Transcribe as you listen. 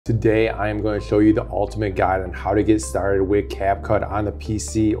Today, I am going to show you the ultimate guide on how to get started with CapCut on the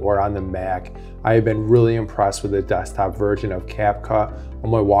PC or on the Mac. I have been really impressed with the desktop version of CapCut. I'm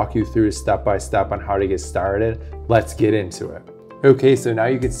going to walk you through step by step on how to get started. Let's get into it. Okay, so now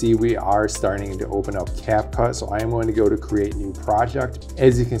you can see we are starting to open up CapCut. So I am going to go to create new project.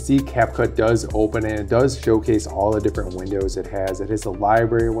 As you can see, CapCut does open and it does showcase all the different windows it has. It has the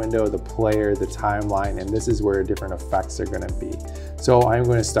library window, the player, the timeline, and this is where different effects are going to be. So I'm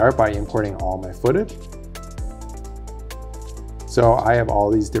going to start by importing all my footage. So I have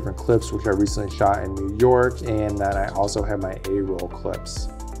all these different clips which I recently shot in New York, and then I also have my A-roll clips.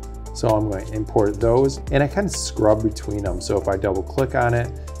 So I'm going to import those and I kind of scrub between them. So if I double click on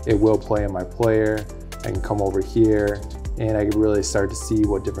it, it will play in my player. I can come over here and I can really start to see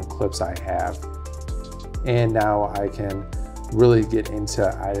what different clips I have. And now I can really get into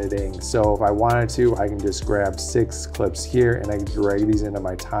editing. So if I wanted to, I can just grab 6 clips here and I can drag these into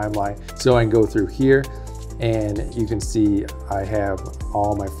my timeline. So I can go through here and you can see I have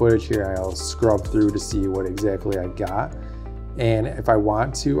all my footage here. I'll scrub through to see what exactly I got. And if I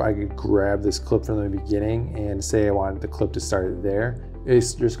want to, I could grab this clip from the beginning and say I wanted the clip to start there.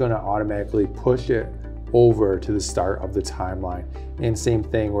 It's just going to automatically push it over to the start of the timeline. And same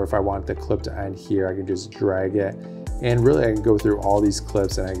thing where if I want the clip to end here, I can just drag it. And really I can go through all these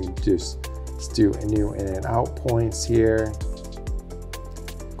clips and I can just do new in and out points here.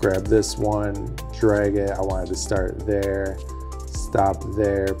 Grab this one, drag it. I wanted to start there, stop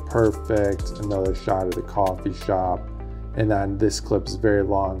there, perfect. Another shot of the coffee shop. And then this clip is very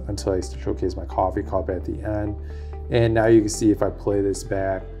long until I showcase my coffee cup at the end. And now you can see if I play this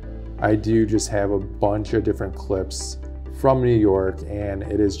back, I do just have a bunch of different clips from New York, and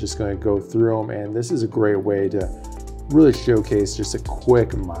it is just going to go through them. And this is a great way to really showcase just a quick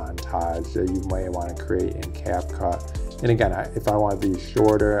montage that you might want to create in CapCut. And again, if I want these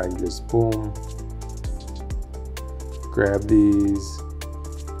shorter, I can just boom, grab these,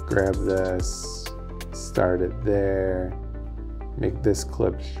 grab this, start it there, make this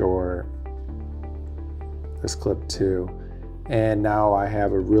clip short, this clip too. And now I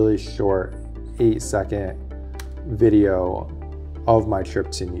have a really short 8-second video of my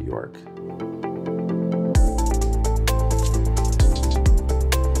trip to New York.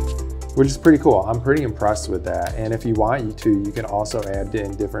 Which is pretty cool. I'm pretty impressed with that. And if you want to, you can also add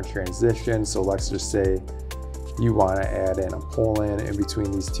in different transitions. So let's just say you want to add in a pull-in in between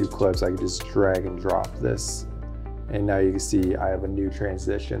these 2 clips. I can just drag and drop this. And now you can see I have a new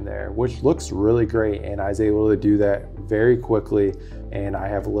transition there, which looks really great. And I was able to do that very quickly. And I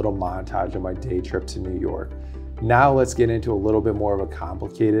have a little montage of my day trip to New York. Now let's get into a little bit more of a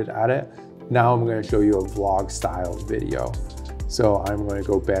complicated edit. Now I'm going to show you a vlog style video. So I'm going to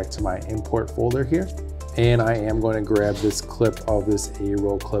go back to my import folder here. And I am going to grab this clip of this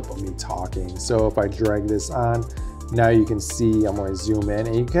A-roll clip of me talking. So if I drag this on, now you can see I'm going to zoom in,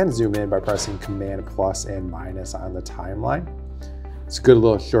 and you can zoom in by pressing Command plus and minus on the timeline. It's a good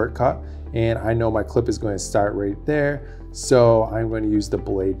little shortcut. And I know my clip is going to start right there. So I'm going to use the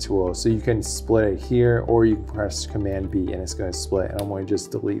blade tool. So you can split it here, or you can press Command B and it's going to split. And I'm going to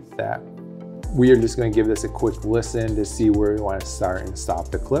just delete that. We are just going to give this a quick listen to see where we want to start and stop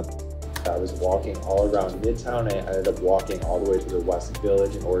the clip. I was walking all around Midtown and I ended up walking all the way to the West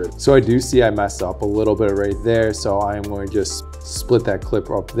Village in order. So I do see I messed up a little bit right there. So I'm going to just split that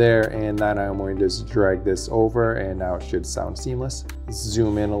clip up there, and then I'm going to just drag this over, and now it should sound seamless.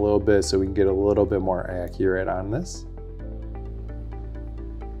 Zoom in a little bit so we can get a little bit more accurate on this.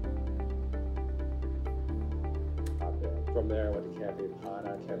 From there, I went to Cafe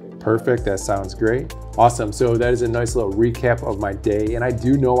Pana, Perfect, that sounds great. Awesome, so that is a nice little recap of my day. And I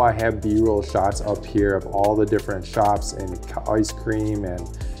do know I have B-roll shots up here of all the different shops and ice cream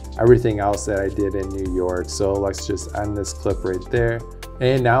and everything else that I did in New York. So let's just end this clip right there.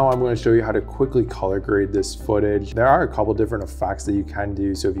 And now I'm going to show you how to quickly color grade this footage. There are a couple different effects that you can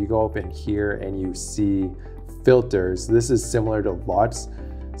do. So if you go up in here and you see filters, this is similar to LUTs.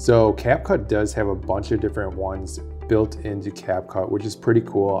 So CapCut does have a bunch of different ones built into CapCut, which is pretty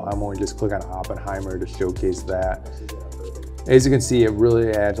cool. I'm going to just click on Oppenheimer to showcase that. As you can see, it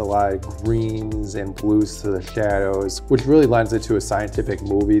really adds a lot of greens and blues to the shadows, which really lends it to a scientific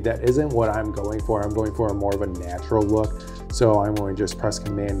movie. That isn't what I'm going for. I'm going for a more of a natural look. So I'm going to just press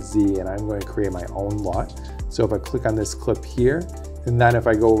Command Z and I'm going to create my own LUT. So if I click on this clip here, and then if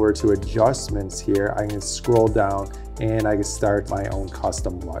I go over to adjustments here, I can scroll down and I can start my own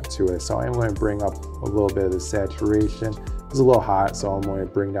custom LUT to it. So I'm going to bring up a little bit of the saturation. It's a little hot, so I'm going to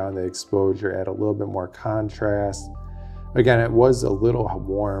bring down the exposure, add a little bit more contrast. Again, it was a little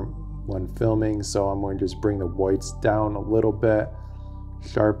warm when filming, so I'm going to just bring the whites down a little bit.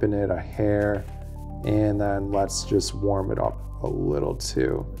 sharpen it a hair, and then let's just warm it up a little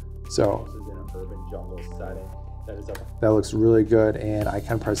too. So This is in an urban jungle setting. That looks really good, and I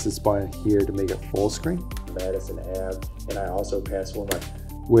can press this button here to make it full screen. Madison Ave, and I also passed one of my,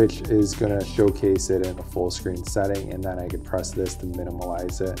 which is gonna showcase it in a full screen setting, and then I can press this to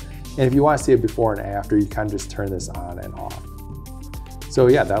minimalize it. And if you want to see it before and after, you can just turn this on and off. So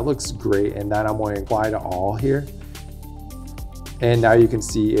yeah, that looks great, and then I'm going to apply to all here. And now you can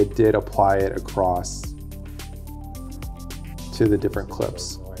see it did apply it across to the different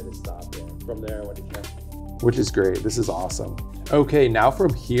clips. From there, I went to camp. Which is great. This is awesome. Okay, now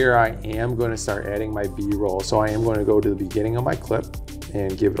from here, I am going to start adding my B-roll. So I am going to go to the beginning of my clip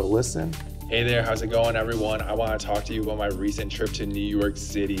and give it a listen. Hey there, how's it going, everyone? I want to talk to you about my recent trip to New York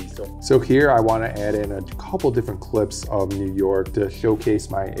City. So here I want to add in a couple different clips of New York to showcase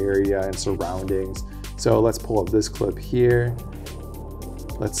my area and surroundings. So let's pull up this clip here.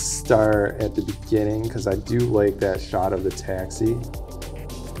 Let's start at the beginning because I do like that shot of the taxi.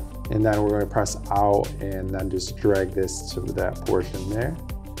 And then we're going to press out and then just drag this to that portion there.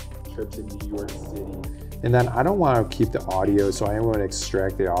 Trip to New York City. And then I don't want to keep the audio, so I am going to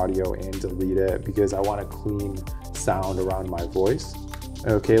extract the audio and delete it because I want a clean sound around my voice.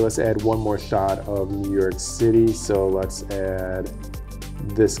 Okay, let's add one more shot of New York City. So let's add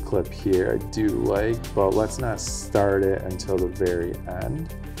this clip here I do like, but let's not start it until the very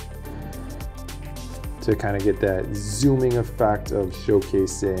end, to kind of get that zooming effect of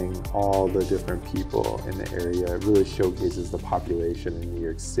showcasing all the different people in the area. It really showcases the population in New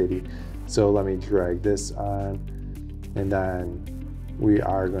York City. So let me drag this on, and then we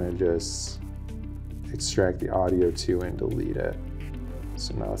are going to just extract the audio too and delete it.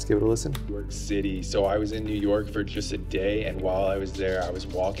 So now let's give it a listen. New York City. So I was in New York for just a day, and while I was there, I was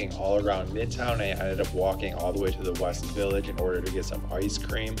walking all around Midtown. I ended up walking all the way to the West Village in order to get some ice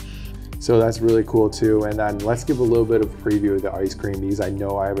cream. So that's really cool too. And then let's give a little bit of a preview of the ice cream because I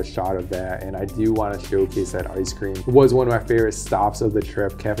know I have a shot of that and I do want to showcase that ice cream. It was one of my favorite stops of the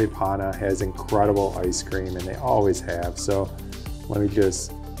trip. Cafe Pana has incredible ice cream and they always have. So let me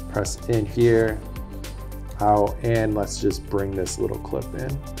just press in here, out, and let's just bring this little clip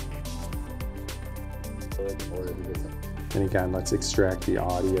in. And again, let's extract the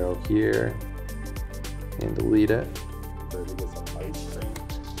audio here and delete it.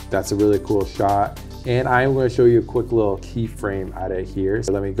 That's a really cool shot. And I'm going to show you a quick little keyframe edit here.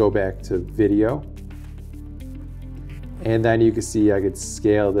 So let me go back to video. And then you can see I could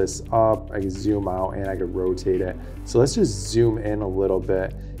scale this up, I could zoom out, and I could rotate it. So let's just zoom in a little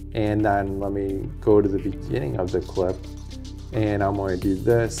bit. And then let me go to the beginning of the clip. And I'm going to do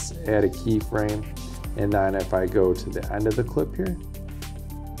this, add a keyframe. And then if I go to the end of the clip here,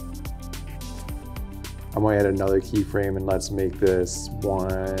 I'm going to add another keyframe and let's make this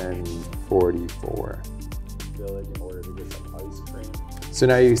 144. Village in order to get some ice cream. So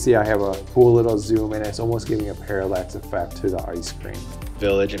now you can see I have a cool little zoom and it's almost giving a parallax effect to the ice cream.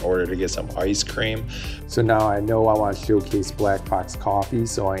 Village in order to get some ice cream. So now I know I want to showcase Black Fox Coffee,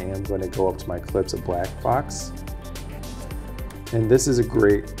 so I am going to go up to my clips of Black Fox. And this is a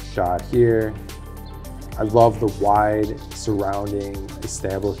great shot here. I love the wide surrounding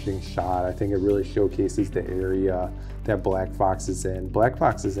establishing shot. I think it really showcases the area that Black Fox is in. Black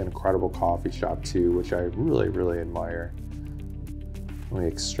Fox is an incredible coffee shop too, which I really, really admire. Let me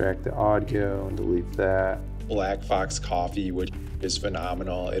extract the audio and delete that. Black Fox Coffee, which is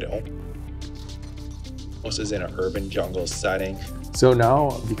phenomenal. It almost is in an urban jungle setting. So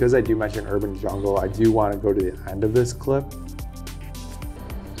now, because I do mention urban jungle, I do want to go to the end of this clip.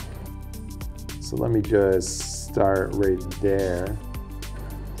 So let me just start right there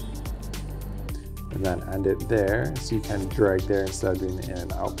and then end it there. So you can drag there instead of doing the in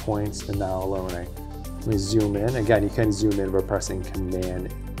and out points. And now let me zoom in. Again, you can zoom in by pressing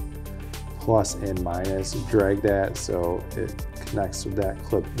Command plus and minus. Drag that so it connects with that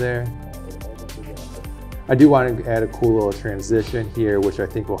clip there. I do want to add a cool little transition here, which I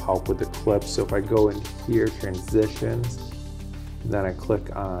think will help with the clip. So if I go in here, transitions, then I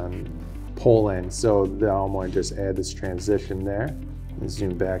click on pull in. So now I'm going to just add this transition there and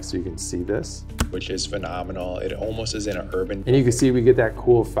zoom back so you can see this. Which is phenomenal. It almost is in an urban. And you can see we get that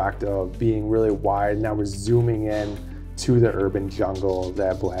cool effect of being really wide. Now we're zooming in to the urban jungle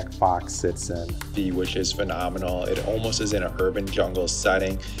that Black Fox sits in. Which is phenomenal. It almost is in an urban jungle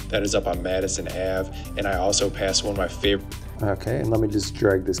setting that is up on Madison Ave. And I also passed one of my favorite. Okay, and let me just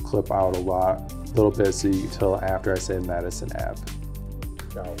drag this clip out a little bit so you till after I say Madison Ave.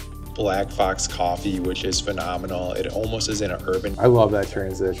 Black Fox Coffee, which is phenomenal. It almost is in an urban. I love that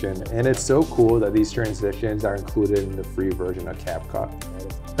transition, and it's so cool that these transitions are included in the free version of CapCut.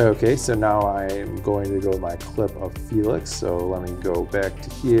 Okay, so now I'm going to go with my clip of Felix. So let me go back to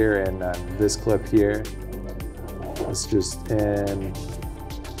here and then this clip here. Let's just in,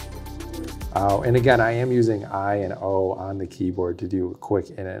 out. And again, I am using I and O on the keyboard to do a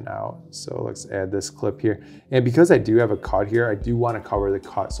quick in and out. So let's add this clip here. And because I do have a cut here, I do want to cover the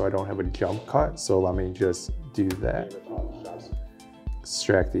cut so I don't have a jump cut. So let me just do that.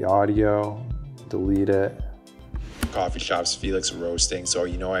 Extract the audio, delete it. Coffee shops, Felix roasting. So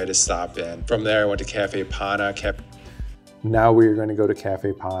you know I had to stop in. From there I went to Cafe Pana. Now we're going to go to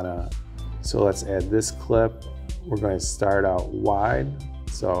Cafe Pana. So let's add this clip. We're going to start out wide.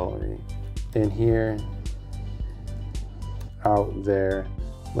 So let me in here, out there.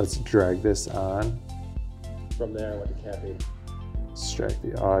 Let's drag this on. From there I went to Cafe. Extract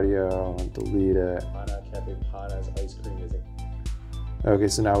the audio, delete it. Pana, Cafe Pana's ice cream is Okay,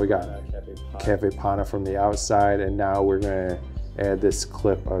 so now we got Cafe Pana from the outside, and now we're gonna add this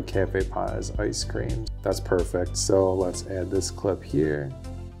clip of Cafe Pana's ice cream. That's perfect. So let's add this clip here.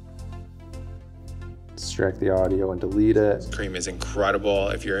 Extract the audio and delete it. Cream is incredible.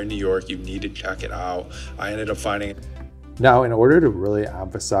 If you're in New York, you need to check it out. I ended up finding. Now, in order to really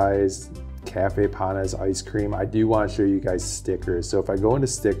emphasize Cafe Pana's ice cream, I do want to show you guys stickers. So if I go into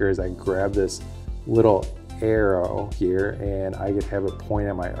stickers, I grab this little arrow here and I could have it point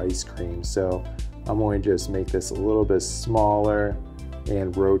at my ice cream. So I'm going to just make this a little bit smaller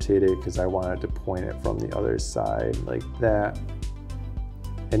and rotate it because I wanted to point it from the other side like that.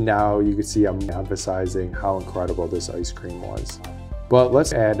 And now you can see I'm emphasizing how incredible this ice cream was. But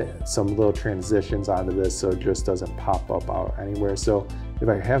let's add some little transitions onto this so it just doesn't pop up out anywhere. So if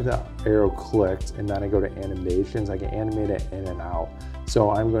I have the arrow clicked and then I go to animations, I can animate it in and out.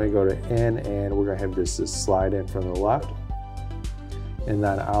 So I'm going to go to in and we're going to have this slide in from the left and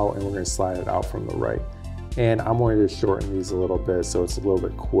then out, and we're going to slide it out from the right. And I'm going to shorten these a little bit so it's a little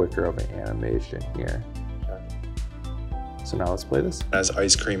bit quicker of an animation here. So now let's play this. Pana's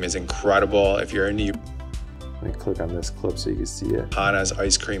ice cream is incredible. If you're in New York. Let me click on this clip so you can see it. Pana's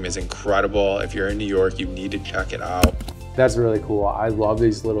ice cream is incredible. If you're in New York, you need to check it out. That's really cool. I love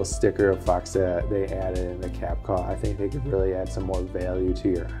these little sticker effects that they added in the CapCut. I think they could really add some more value to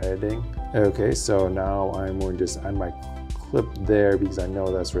your editing. Okay, so now I'm going to just end my clip there because I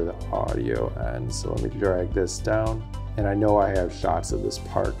know that's where the audio ends. So let me drag this down. And I know I have shots of this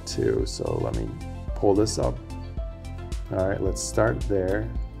park too. So let me pull this up. All right, let's start there.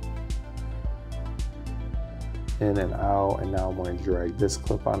 In and out, and now I'm going to drag this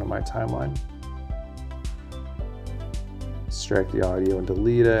clip onto my timeline. Extract the audio and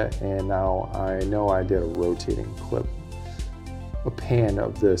delete it, and now I know I did a rotating clip, a pan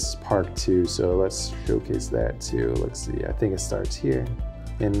of this park too, so let's showcase that too. Let's see, I think it starts here,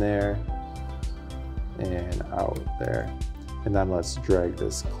 in there, and out there. And then let's drag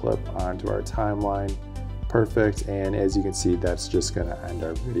this clip onto our timeline. Perfect, and as you can see, that's just gonna end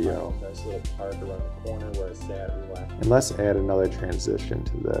our video. Nice little park around the corner where I sat, relaxed. And let's add another transition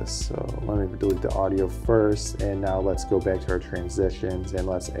to this. So let me delete the audio first, and now let's go back to our transitions and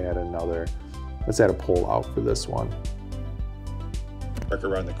let's add a pull out for this one. Park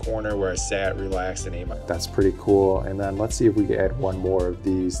around the corner where I sat, relaxed, and ate my. That's pretty cool. And then let's see if we can add one more of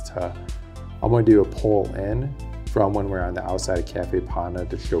these to, I'm gonna do a pull in from when we're on the outside of Cafe Pana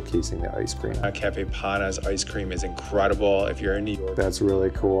to showcasing the ice cream. Cafe Pana's ice cream is incredible. If you're in New York. That's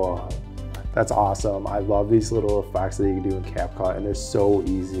really cool. That's awesome. I love these little effects that you can do in CapCut, and they're so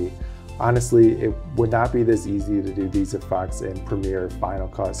easy. Honestly, it would not be this easy to do these effects in Premiere or Final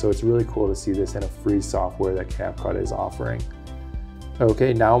Cut, so it's really cool to see this in a free software that CapCut is offering.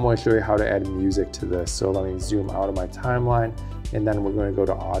 Okay, now I'm going to show you how to add music to this. So let me zoom out of my timeline, and then we're going to go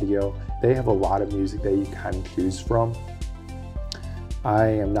to audio. They have a lot of music that you can choose from. I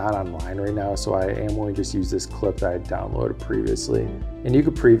am not online right now, so I am going to just use this clip that I downloaded previously. And you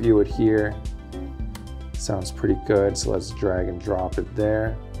can preview it here. Sounds pretty good, so let's drag and drop it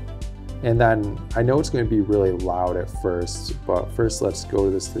there. And then I know it's going to be really loud at first, but first let's go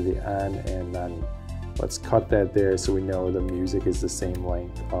this to the end, and then let's cut that there so we know the music is the same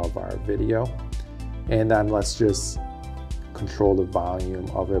length of our video. And then let's just control the volume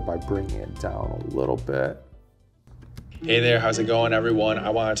of it by bringing it down a little bit. Hey there, how's it going everyone? I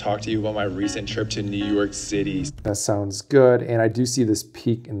want to talk to you about my recent trip to New York City. That sounds good, and I do see this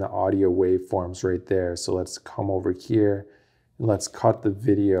peak in the audio waveforms right there. So let's come over here and let's cut the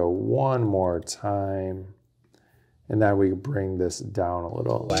video one more time. And then we can bring this down a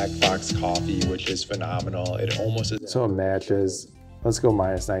little. Black Box Coffee, which is phenomenal. It almost is. So it matches. Let's go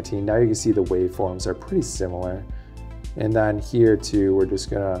 -19. Now you can see the waveforms are pretty similar. And then here too, we're just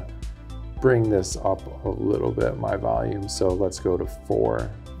gonna bring this up a little bit, my volume. So let's go to 4.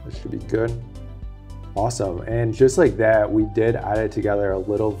 This should be good. Awesome, and just like that, we did edit together a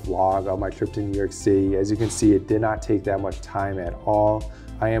little vlog of my trip to New York City. As you can see, it did not take that much time at all.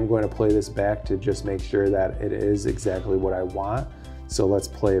 I am going to play this back to just make sure that it is exactly what I want. So let's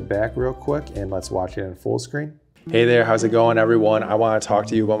play it back real quick and let's watch it in full screen. Hey there, how's it going everyone? I want to talk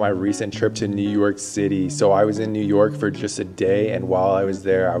to you about my recent trip to New York City. So I was in New York for just a day, and while I was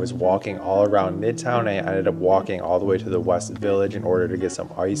there, I was walking all around Midtown. I ended up walking all the way to the West Village in order to get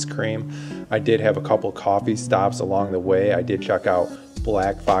some ice cream. I did have a couple coffee stops along the way. I did check out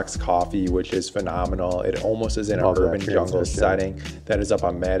Black Fox Coffee, which is phenomenal. It almost is in an urban jungle setting that is up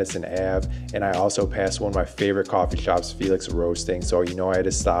on Madison Ave. And I also passed one of my favorite coffee shops, Felix Roasting, so you know I had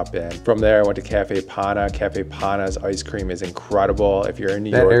to stop in. From there, I went to Cafe Pana. Cafe Pana's ice cream is incredible. If you're in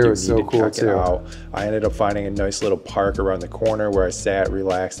New York, you need to check it out. I ended up finding a nice little park around the corner where I sat,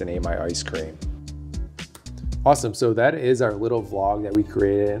 relaxed, and ate my ice cream. Awesome, so that is our little vlog that we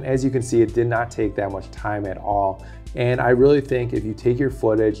created, and as you can see, it did not take that much time at all. And I really think if you take your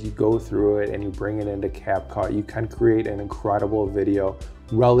footage, you go through it, and you bring it into CapCut, you can create an incredible video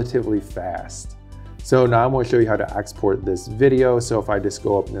relatively fast. So now I'm going to show you how to export this video. So if I just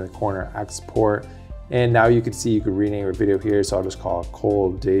go up in the corner, export, and now you can see you could rename your video here. So I'll just call it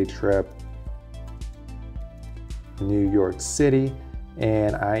Cold Day Trip New York City.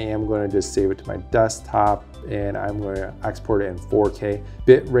 And I am going to just save it to my desktop, and I'm going to export it in 4K.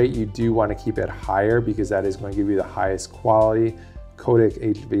 Bitrate, you do want to keep it higher because that is going to give you the highest quality. Codec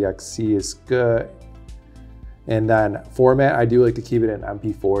HVXC is good. And then format, I do like to keep it in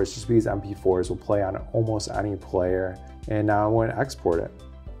MP4s just because MP4s will play on almost any player. And now I'm going to export it.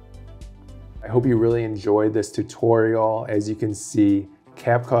 I hope you really enjoyed this tutorial. As you can see,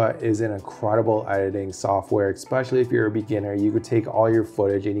 CapCut is an incredible editing software, especially if you're a beginner. You could take all your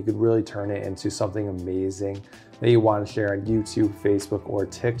footage and you could really turn it into something amazing that you want to share on YouTube, Facebook, or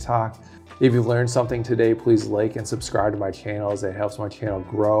TikTok. If you've learned something today, please like and subscribe to my channel as it helps my channel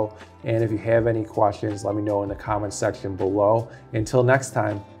grow. And if you have any questions, let me know in the comment section below. Until next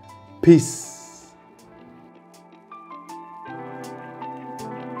time, peace.